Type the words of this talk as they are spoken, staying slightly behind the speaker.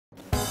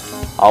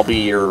I'll be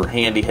your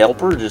handy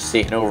helper, just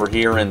sitting over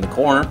here in the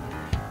corner.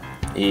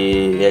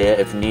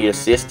 If you need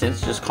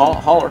assistance, just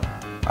holler.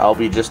 I'll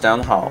be just down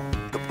the hall.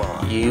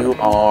 You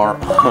are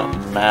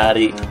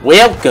mighty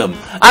welcome.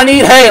 I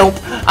need help.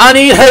 I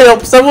need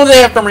help. Someone's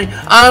after me.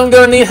 I'm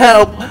gonna need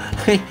help.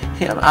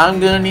 I'm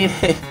gonna need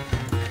help.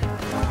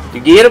 You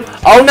get him?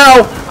 Oh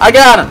no! I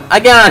got him! I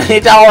got him!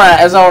 It's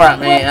alright, it's alright,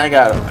 man. I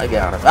got him, I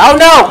got him. Oh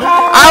no!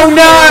 Oh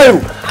no!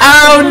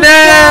 Oh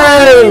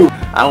no!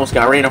 I almost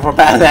got ran over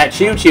by that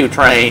choo-choo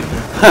train.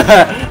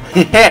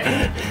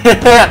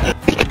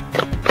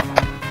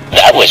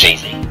 That was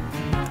easy.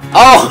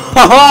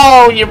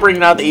 Oh, you're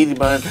bringing out the easy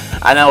button.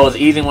 I know it was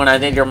easy when I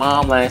did your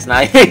mom last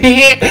night.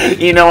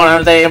 You know what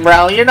I'm saying,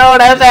 bro? You know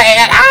what I'm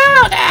saying?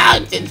 Oh no! I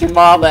did your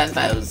mom last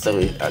night. It was so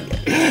easy. Okay.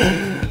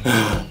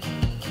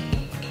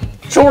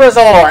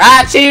 Chorazor,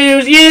 I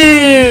choose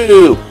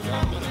you!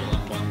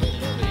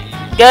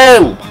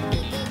 Go!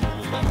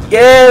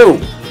 Go!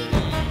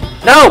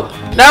 No!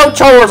 No,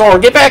 Chorazor,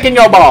 get back in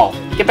your ball!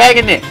 Get back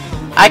in there!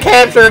 I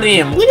captured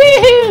him!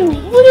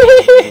 Woohoo!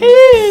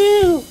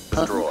 Woohoo!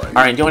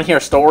 Alright, do you want to hear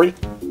a story?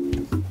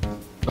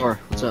 Sure,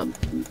 what's up?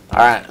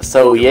 Alright,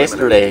 so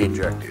yesterday,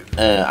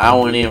 I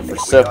went in for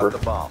supper,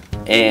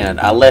 and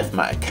I left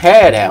my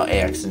cat out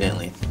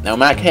accidentally. Now,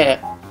 my cat,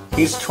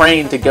 he's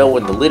trained to go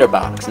in the litter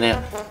box. Now,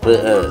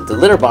 the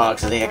litter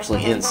box is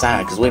actually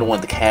inside because we don't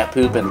want the cat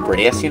poop in the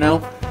grass, you know?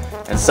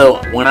 And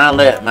so, when I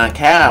let my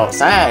cat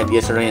outside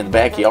yesterday in the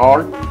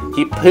backyard,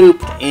 he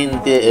pooped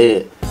in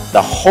the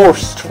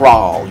horse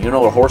trough. You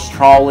know what a horse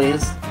trough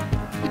is?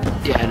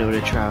 Yeah, I know what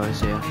a trough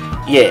is, yeah.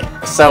 Yeah,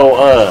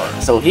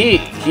 so he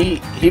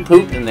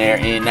pooped in there,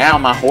 and now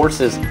my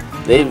horses,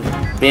 they've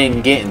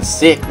been getting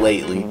sick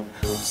lately.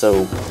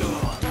 So,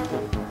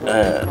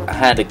 I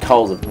had to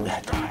call the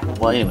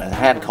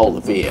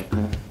vet,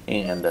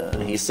 and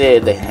he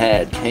said they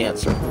had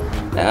cancer.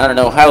 Now, I don't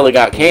know how they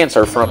got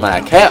cancer from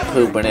my cat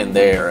pooping in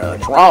their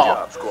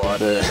trough,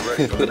 but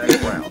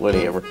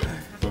whatever.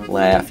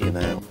 Laugh, you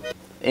know.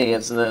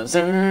 It's the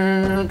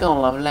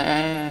circle of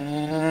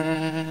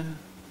life.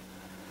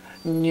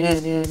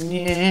 It's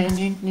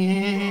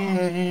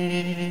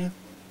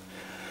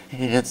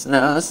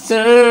the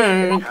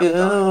circle.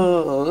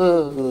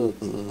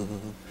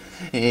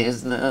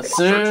 It's the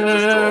circle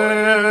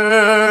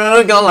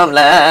of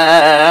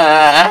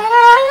life.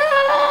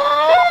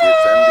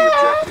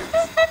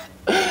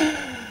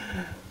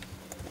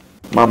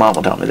 My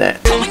mama taught me that.